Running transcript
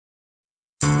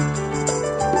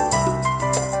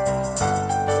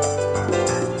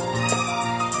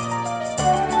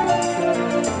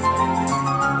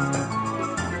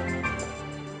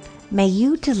May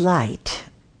you delight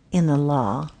in the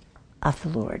law of the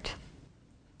Lord.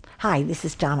 Hi, this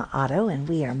is Donna Otto, and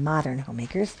we are Modern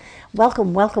Homemakers.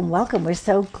 Welcome, welcome, welcome. We're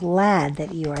so glad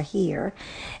that you are here.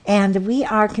 And we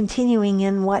are continuing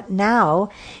in what now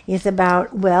is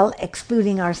about, well,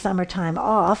 excluding our summertime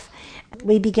off.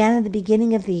 We began at the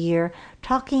beginning of the year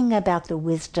talking about the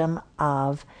wisdom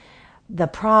of the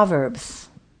Proverbs.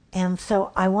 And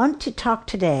so I want to talk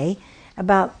today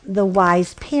about the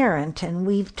wise parent, and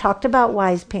we've talked about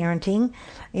wise parenting.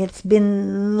 It's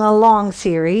been a long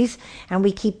series, and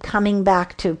we keep coming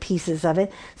back to pieces of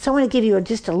it. So I want to give you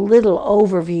just a little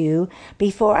overview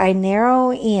before I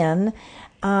narrow in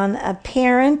on a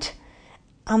parent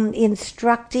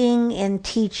instructing and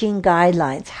teaching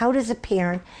guidelines. How does a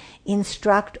parent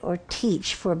instruct or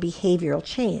teach for behavioral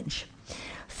change?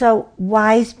 So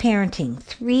wise parenting,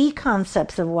 3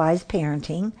 concepts of wise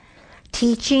parenting: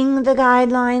 teaching the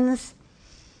guidelines,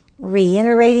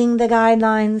 reiterating the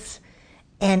guidelines,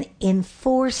 and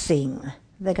enforcing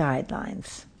the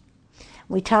guidelines.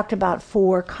 We talked about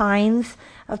 4 kinds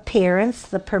of parents: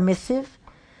 the permissive,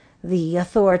 the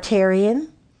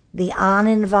authoritarian, the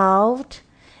uninvolved,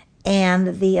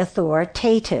 and the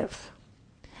authoritative.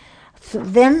 So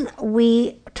then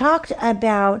we talked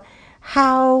about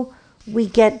how we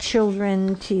get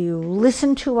children to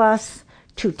listen to us,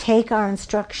 to take our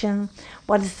instruction.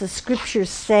 What does the scripture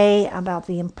say about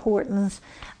the importance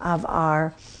of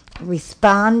our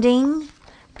responding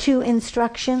to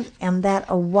instruction, and that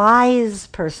a wise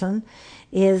person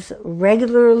is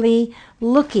regularly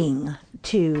looking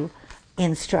to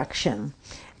instruction?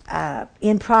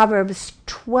 In Proverbs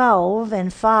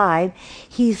 12:5,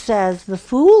 he says, the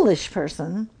foolish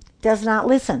person does not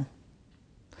listen,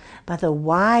 but the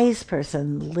wise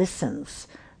person listens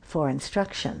for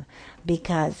instruction,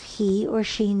 because he or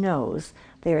she knows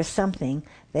there is something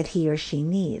that he or she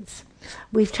needs.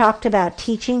 We've talked about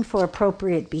teaching for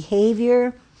appropriate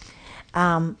behavior,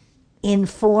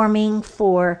 informing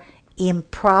for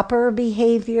improper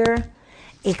behavior,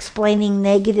 explaining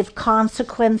negative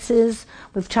consequences.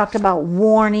 We've talked about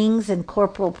warnings and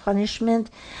corporal punishment,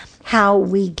 how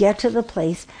we get to the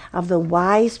place of the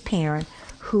wise parent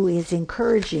who is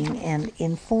encouraging and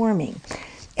informing.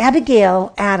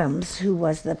 Abigail Adams, who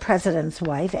was the president's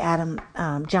wife,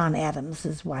 John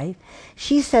Adams' wife,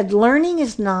 she said, learning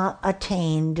is not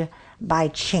attained by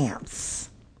chance.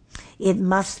 It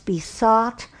must be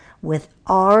sought with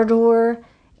ardor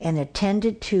and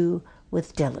attended to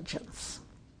with diligence.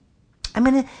 I'm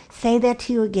going to say that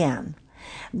to you again,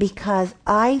 because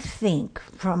I think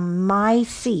from my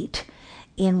seat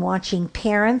in watching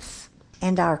parents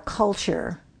and our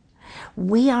culture,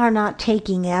 we are not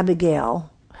taking Abigail,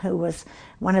 who was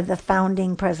one of the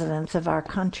founding presidents of our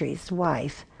country's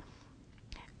wife,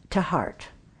 to heart.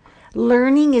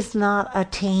 Learning is not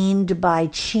attained by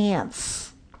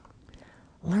chance.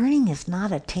 Learning is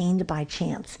not attained by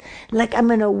chance. Like I'm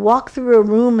going to walk through a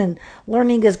room and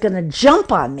learning is going to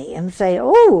jump on me and say,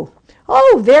 oh,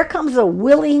 there comes a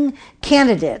willing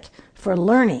candidate for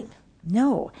learning.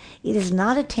 No, it is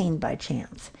not attained by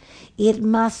chance. It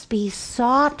must be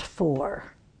sought for.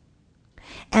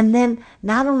 And then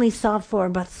not only sought for,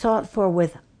 but sought for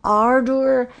with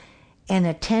ardor and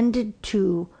attended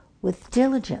to with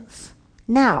diligence.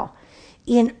 Now,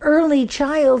 in early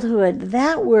childhood,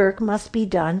 that work must be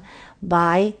done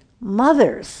by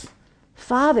mothers,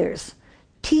 fathers,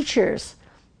 teachers,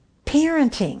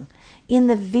 parenting. In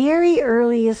the very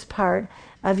earliest part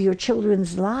of your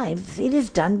children's lives, it is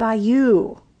done by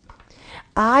you.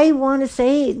 I want to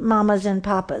say, mamas and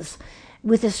papas,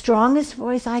 with the strongest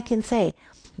voice I can say,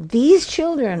 these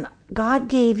children God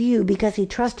gave you because he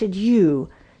trusted you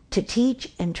to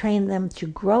teach and train them to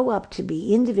grow up to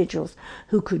be individuals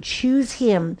who could choose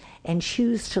him and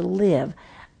choose to live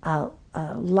a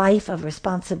life of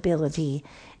responsibility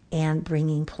and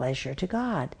bringing pleasure to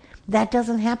God. That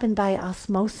doesn't happen by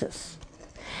osmosis.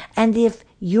 And if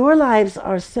your lives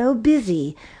are so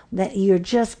busy that you're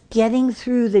just getting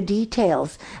through the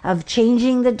details of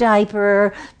changing the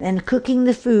diaper and cooking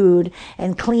the food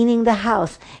and cleaning the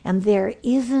house, and there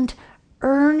isn't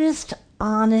earnest,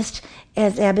 honest,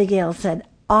 as Abigail said,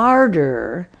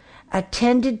 ardor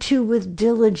attended to with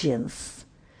diligence,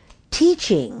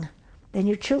 teaching, then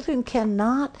your children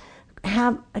cannot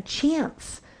have a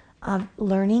chance of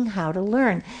learning how to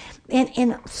learn.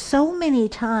 And so many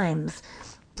times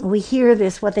we hear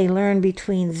this, what they learn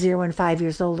between 0 and 5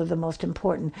 years old are the most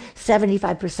important.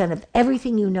 75% of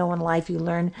everything you know in life you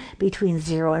learn between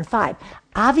 0 and 5.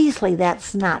 Obviously,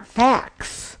 that's not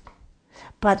facts.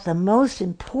 But the most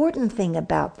important thing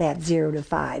about that 0 to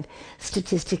 5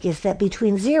 statistic is that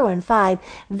between 0 and 5,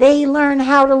 they learn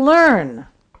how to learn.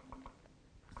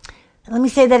 Let me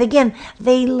say that again.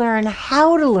 They learn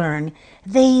how to learn.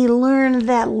 They learn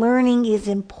that learning is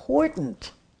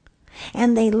important.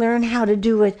 And they learn how to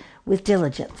do it with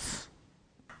diligence.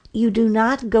 You do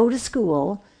not go to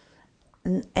school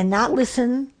and not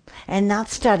listen and not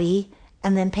study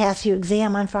and then pass your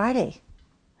exam on Friday.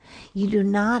 You do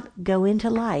not go into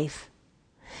life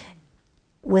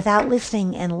without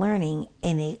listening and learning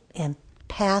and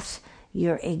pass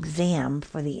your exam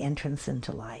for the entrance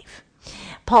into life.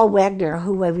 Paul Wagner,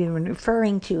 who I've been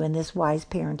referring to in this Wise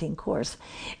Parenting course,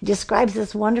 describes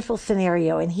this wonderful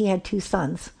scenario, and he had 2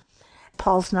 sons.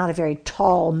 Paul's not a very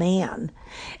tall man,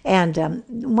 and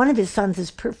one of his sons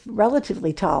is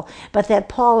relatively tall, but that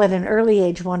Paul at an early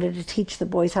age wanted to teach the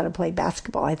boys how to play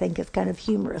basketball, I think is kind of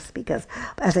humorous because,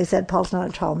 as I said, Paul's not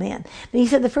a tall man. But he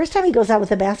said the first time he goes out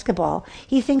with a basketball,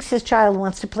 he thinks his child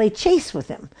wants to play chase with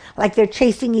him, like they're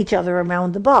chasing each other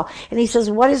around the ball. And he says,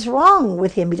 what is wrong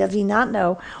with him? Does he not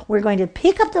know we're going to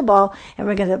pick up the ball and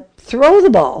we're going to throw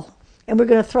the ball? And we're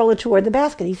going to throw it toward the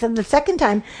basket. He said, the second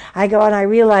time I go out, I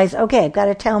realize, okay, I've got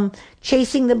to tell him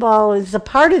chasing the ball is a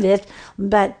part of it,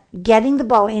 but getting the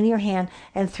ball in your hand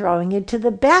and throwing it to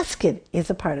the basket is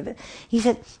a part of it. He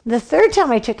said, the third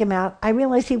time I took him out, I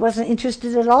realized he wasn't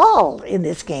interested at all in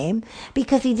this game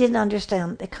because he didn't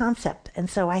understand the concept. And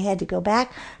so I had to go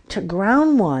back to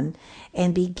ground one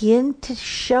and begin to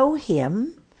show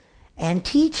him and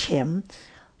teach him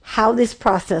how this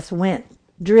process went.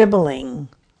 Dribbling,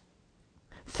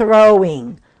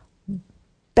 throwing,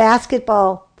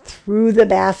 basketball through the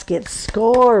basket,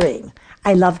 scoring.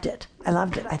 I loved it. I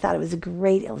thought it was a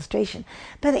great illustration.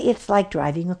 But it's like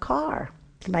driving a car.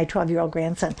 My 12-year-old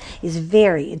grandson is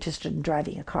very interested in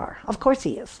driving a car. Of course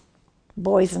he is.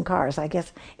 Boys in cars, I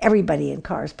guess everybody in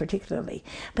cars particularly.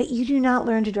 But you do not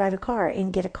learn to drive a car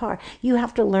and get a car. You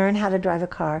have to learn how to drive a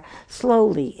car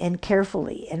slowly and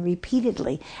carefully and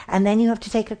repeatedly. And then you have to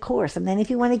take a course. And then if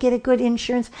you want to get a good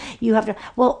insurance, you have to...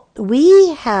 Well,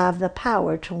 we have the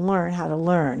power to learn how to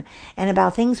learn. And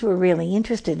about things we're really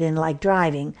interested in, like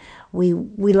driving, we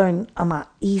learn a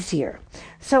lot easier.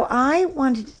 So I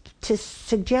wanted to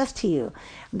suggest to you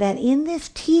that in this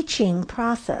teaching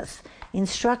process,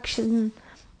 instruction,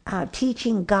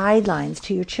 teaching guidelines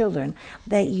to your children,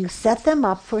 that you set them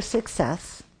up for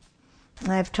success.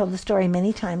 And I've told the story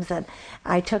many times that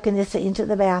I took Anissa into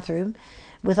the bathroom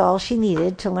with all she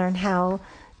needed to learn how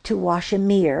to wash a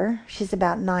mirror. She's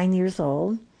about 9 years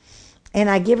old. And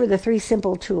I give her the 3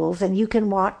 simple tools, and you can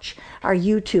watch our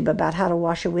YouTube about how to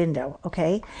wash a window,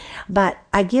 okay? But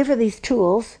I give her these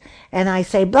tools, and I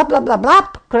say, blah, blah, blah, blah,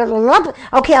 blah, blah, blah.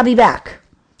 Okay, I'll be back.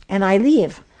 And I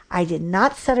leave. I did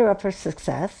not set her up for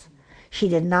success. She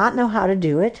did not know how to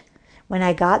do it. When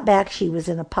I got back, she was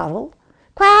in a puddle,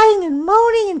 crying and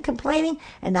moaning and complaining,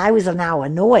 and I was now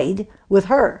annoyed with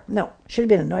her. No, should have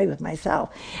been annoyed with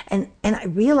myself. And I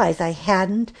realized I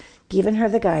hadn't given her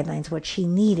the guidelines, what she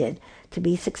needed to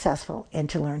be successful and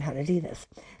to learn how to do this.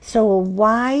 So a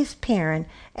wise parent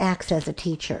acts as a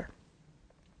teacher.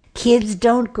 Kids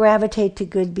don't gravitate to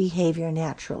good behavior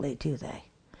naturally, do they?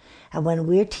 And when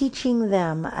we're teaching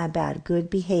them about good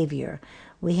behavior,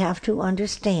 we have to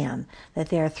understand that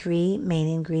there are 3 main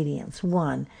ingredients.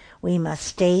 1, we must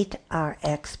state our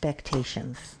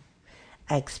expectations.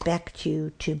 I expect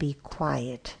you to be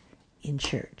quiet in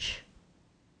church.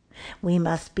 We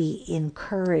must be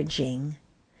encouraging,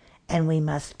 and we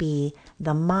must be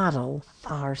the model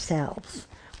ourselves.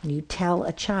 When you tell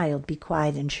a child, be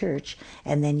quiet in church,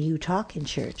 and then you talk in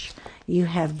church, you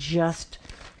have just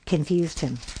confused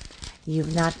him.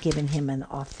 You've not given him an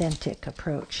authentic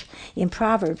approach. In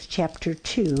Proverbs chapter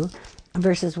 2,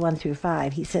 verses 1 through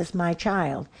 5, he says, my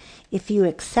child, if you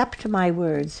accept my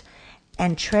words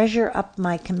and treasure up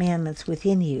my commandments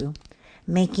within you,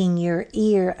 making your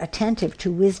ear attentive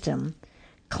to wisdom,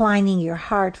 inclining your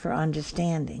heart for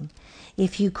understanding,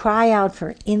 if you cry out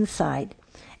for insight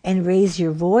and raise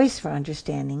your voice for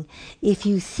understanding, if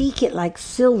you seek it like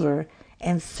silver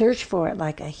and search for it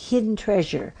like a hidden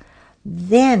treasure,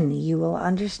 then you will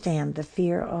understand the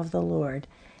fear of the Lord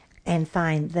and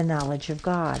find the knowledge of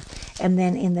God. And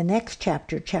then in the next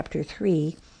chapter, chapter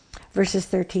 3, verses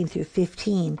 13 through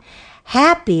 15,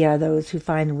 happy are those who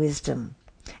find wisdom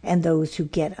and those who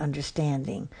get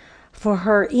understanding. For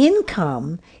her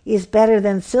income is better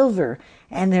than silver,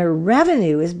 and her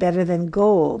revenue is better than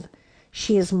gold.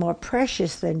 She is more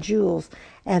precious than jewels,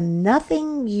 and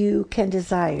nothing you can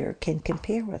desire can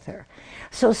compare with her.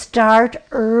 So start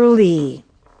early.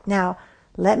 Now,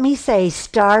 let me say,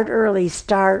 start early,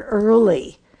 start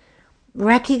early.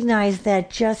 Recognize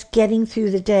that just getting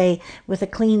through the day with a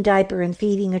clean diaper and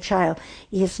feeding a child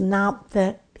is not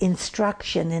the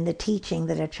instruction and the teaching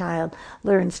that a child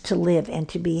learns to live and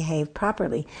to behave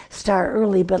properly. Start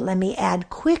early, but let me add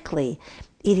quickly,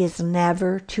 it is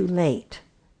never too late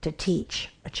to teach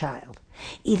a child.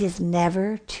 It is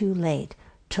never too late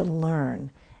to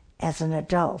learn as an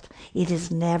adult. It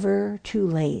is never too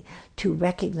late to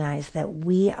recognize that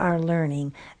we are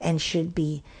learning and should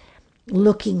be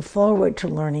looking forward to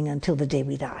learning until the day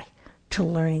we die, to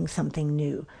learning something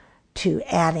new, to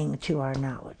adding to our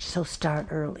knowledge. So start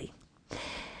early.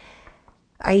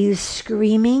 Are you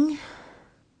screaming?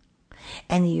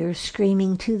 And you're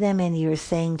screaming to them and you're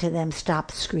saying to them,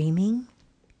 stop screaming?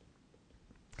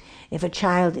 If a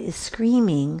child is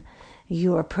screaming,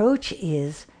 your approach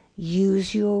is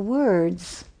use your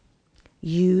words.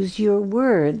 Use your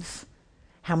words.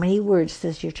 How many words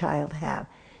does your child have?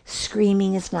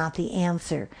 Screaming is not the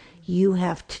answer. You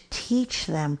have to teach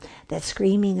them that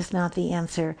screaming is not the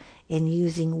answer and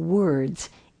using words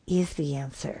is the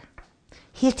answer.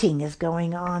 Hitting is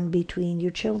going on between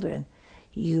your children.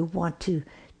 You want to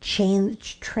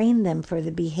train them for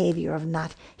the behavior of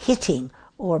not hitting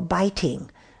or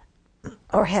biting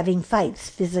or having fights,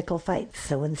 physical fights.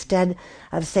 So instead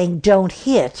of saying don't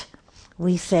hit,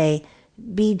 we say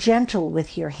be gentle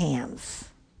with your hands.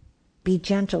 Be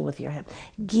gentle with your hands.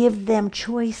 Give them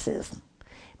choices.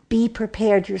 Be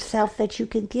prepared yourself that you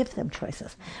can give them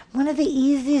choices. One of the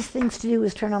easiest things to do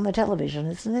is turn on the television,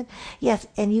 isn't it? Yes,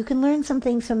 and you can learn some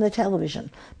things from the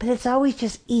television, but it's always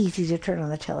just easy to turn on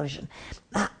the television.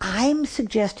 I'm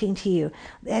suggesting to you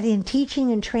that in teaching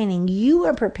and training, you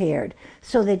are prepared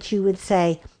so that you would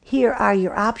say, here are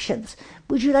your options.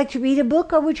 Would you like to read a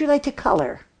book or would you like to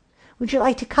color? Would you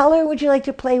like to color or would you like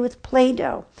to play with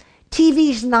Play-Doh?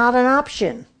 TV's not an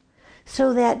option.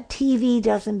 So that TV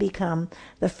doesn't become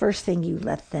the first thing you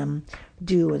let them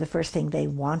do or the first thing they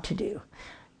want to do.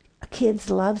 Kids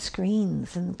love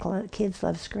screens, and kids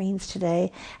love screens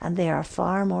today, and there are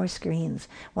far more screens.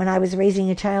 When I was raising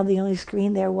a child, the only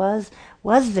screen there was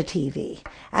the TV,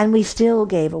 and we still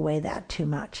gave away that too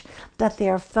much. But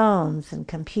there are phones and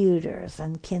computers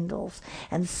and Kindles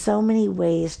and so many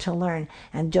ways to learn.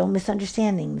 And don't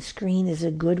misunderstand me, the screen is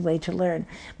a good way to learn.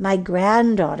 My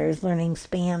granddaughter is learning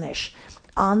Spanish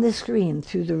on the screen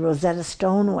through the Rosetta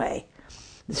Stone way.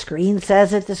 The screen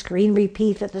says it, the screen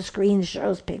repeats it, the screen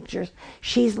shows pictures.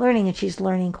 She's learning, and she's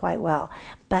learning quite well.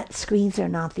 But screens are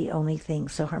not the only thing,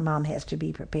 so her mom has to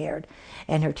be prepared,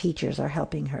 and her teachers are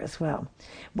helping her as well.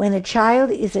 When a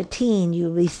child is a teen,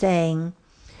 you'll be saying,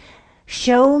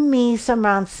 show me some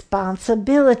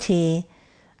responsibility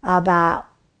about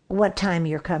what time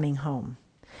you're coming home.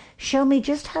 Show me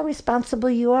just how responsible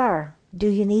you are. Do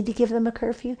you need to give them a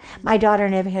curfew? My daughter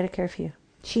never had a curfew.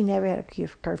 She never had a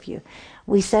curfew.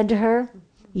 We said to her,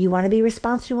 you want to be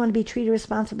responsible, you want to be treated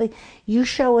responsibly, you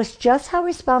show us just how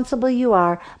responsible you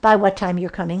are by what time you're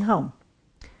coming home.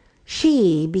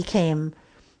 She became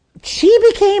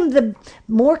the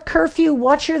more curfew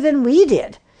watcher than we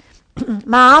did.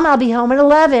 Mom, I'll be home at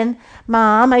 11.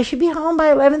 Mom, I should be home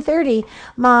by 11:30.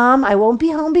 Mom, I won't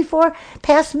be home before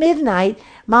past midnight.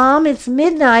 Mom, it's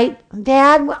midnight.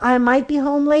 Dad, I might be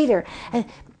home later. And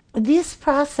this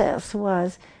process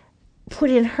was put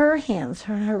in her hands,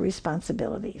 her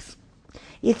responsibilities.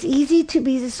 It's easy to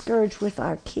be discouraged with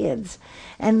our kids.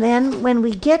 And then when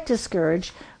we get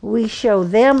discouraged, we show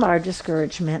them our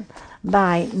discouragement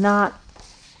by not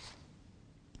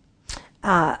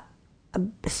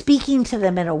speaking to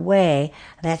them in a way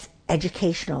that's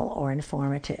educational or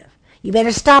informative. You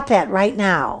better stop that right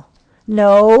now.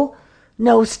 No,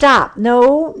 stop.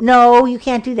 No, you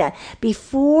can't do that.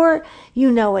 Before you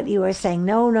know it, you are saying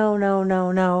no.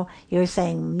 You're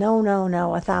saying no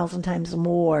 1,000 times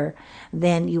more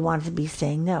than you want to be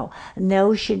saying no.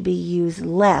 No should be used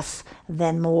less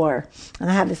than more.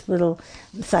 And I have this little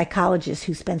psychologist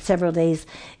who spent several days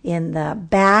in the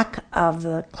back of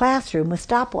the classroom with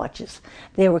stopwatches.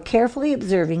 They were carefully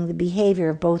observing the behavior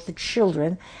of both the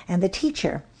children and the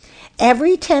teacher.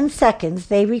 Every 10 seconds,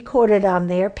 they recorded on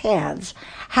their pads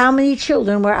how many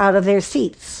children were out of their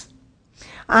seats.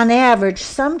 On average,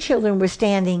 some children were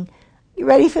standing, you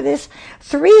ready for this?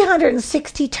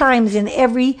 360 times in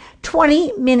every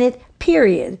 20-minute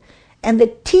period. And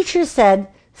the teacher said,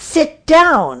 sit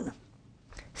down,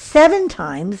 7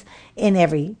 times in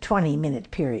every 20-minute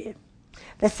period.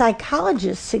 The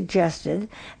psychologist suggested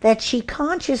that she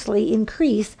consciously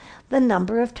increase the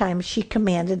number of times she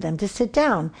commanded them to sit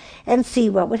down and see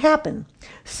what would happen.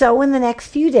 So in the next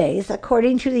few days,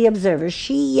 according to the observers,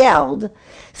 she yelled,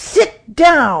 sit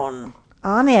down,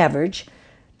 on average,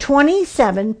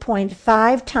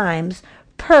 27.5 times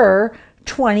per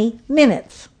 20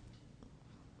 minutes.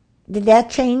 Did that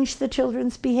change the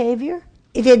children's behavior?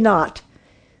 It did not.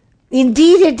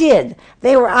 Indeed, it did.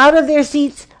 They were out of their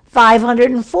seats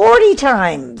 540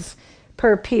 times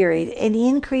per period, an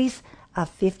increase of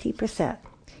 50%.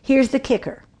 Here's the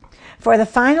kicker. For the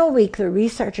final week, the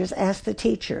researchers asked the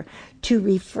teacher to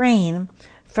refrain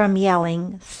from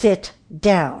yelling, "Sit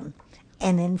down,"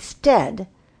 and instead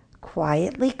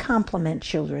quietly compliment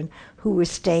children who were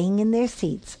staying in their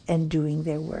seats and doing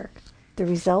their work. The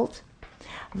result?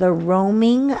 The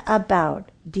roaming about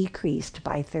decreased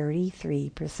by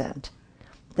 33%,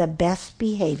 the best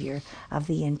behavior of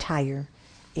the entire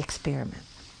experiment.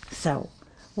 So,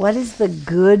 what is the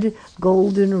good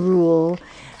golden rule?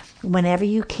 Whenever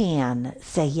you can,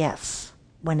 say yes.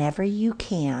 Whenever you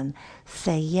can,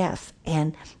 say yes,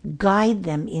 and guide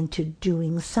them into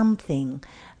doing something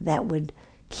that would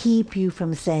keep you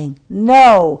from saying,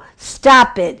 "No,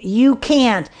 stop it, you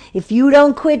can't. If you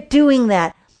don't quit doing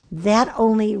that," that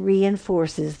only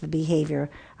reinforces the behavior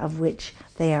of which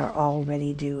they are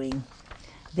already doing.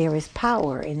 There is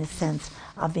power in a sense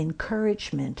of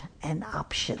encouragement and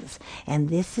options, and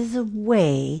this is a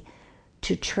way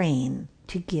to train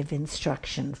to give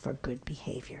instruction for good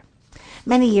behavior.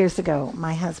 Many years ago,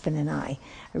 my husband and I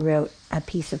wrote a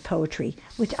piece of poetry,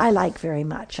 which I like very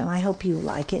much, and I hope you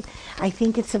like it. I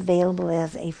think it's available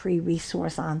as a free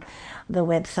resource on the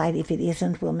website. If it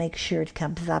isn't, we'll make sure it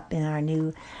comes up in our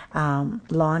new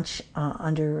launch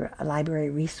under library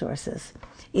resources.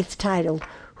 It's titled,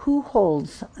 "Who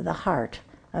Holds the Heart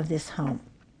of This Home?"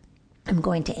 I'm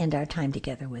going to end our time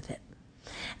together with it.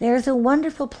 There is a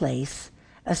wonderful place,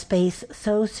 a space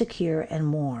so secure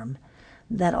and warm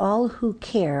that all who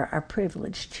care are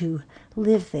privileged to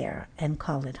live there and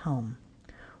call it home.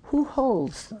 Who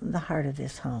holds the heart of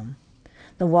this home?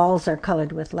 The walls are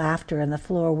colored with laughter and the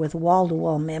floor with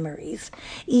wall-to-wall memories.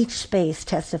 Each space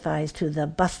testifies to the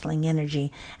bustling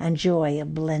energy and joy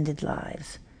of blended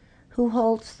lives. Who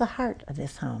holds the heart of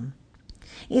this home?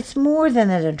 It's more than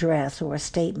an address or a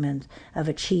statement of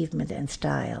achievement and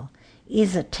style. It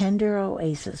is a tender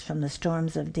oasis from the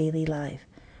storms of daily life,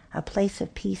 a place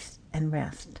of peace and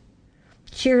rest.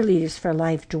 Cheerleaders for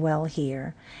life dwell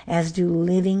here, as do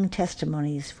living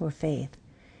testimonies for faith.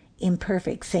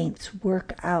 Imperfect saints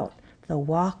work out the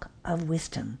walk of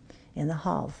wisdom in the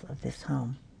halls of this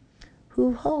home.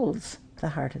 Who holds the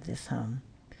heart of this home?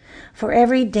 For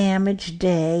every damaged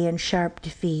day and sharp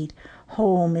defeat,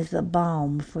 home is the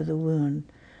balm for the wound.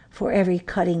 For every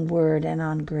cutting word and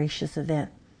ungracious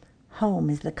event, home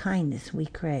is the kindness we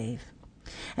crave.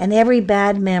 And every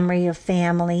bad memory of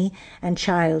family and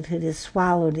childhood is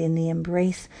swallowed in the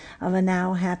embrace of a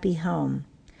now happy home.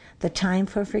 The time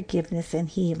for forgiveness and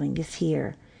healing is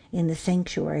here in the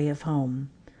sanctuary of home.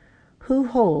 Who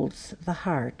holds the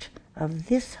heart of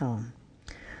this home?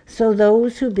 So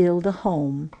those who build a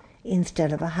home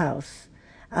instead of a house,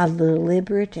 a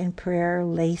deliberate and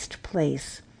prayer-laced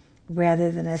place,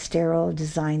 rather than a sterile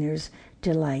designer's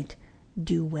delight,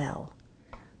 do well.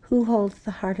 Who holds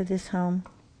the heart of this home?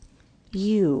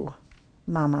 You,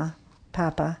 Mama,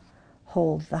 Papa,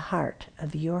 hold the heart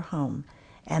of your home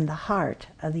and the heart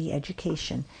of the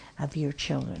education of your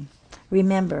children.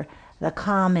 Remember, the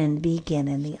common begin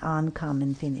and the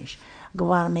uncommon finish.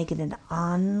 Go out and make it an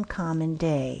uncommon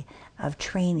day of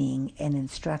training and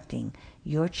instructing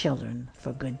your children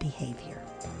for good behavior.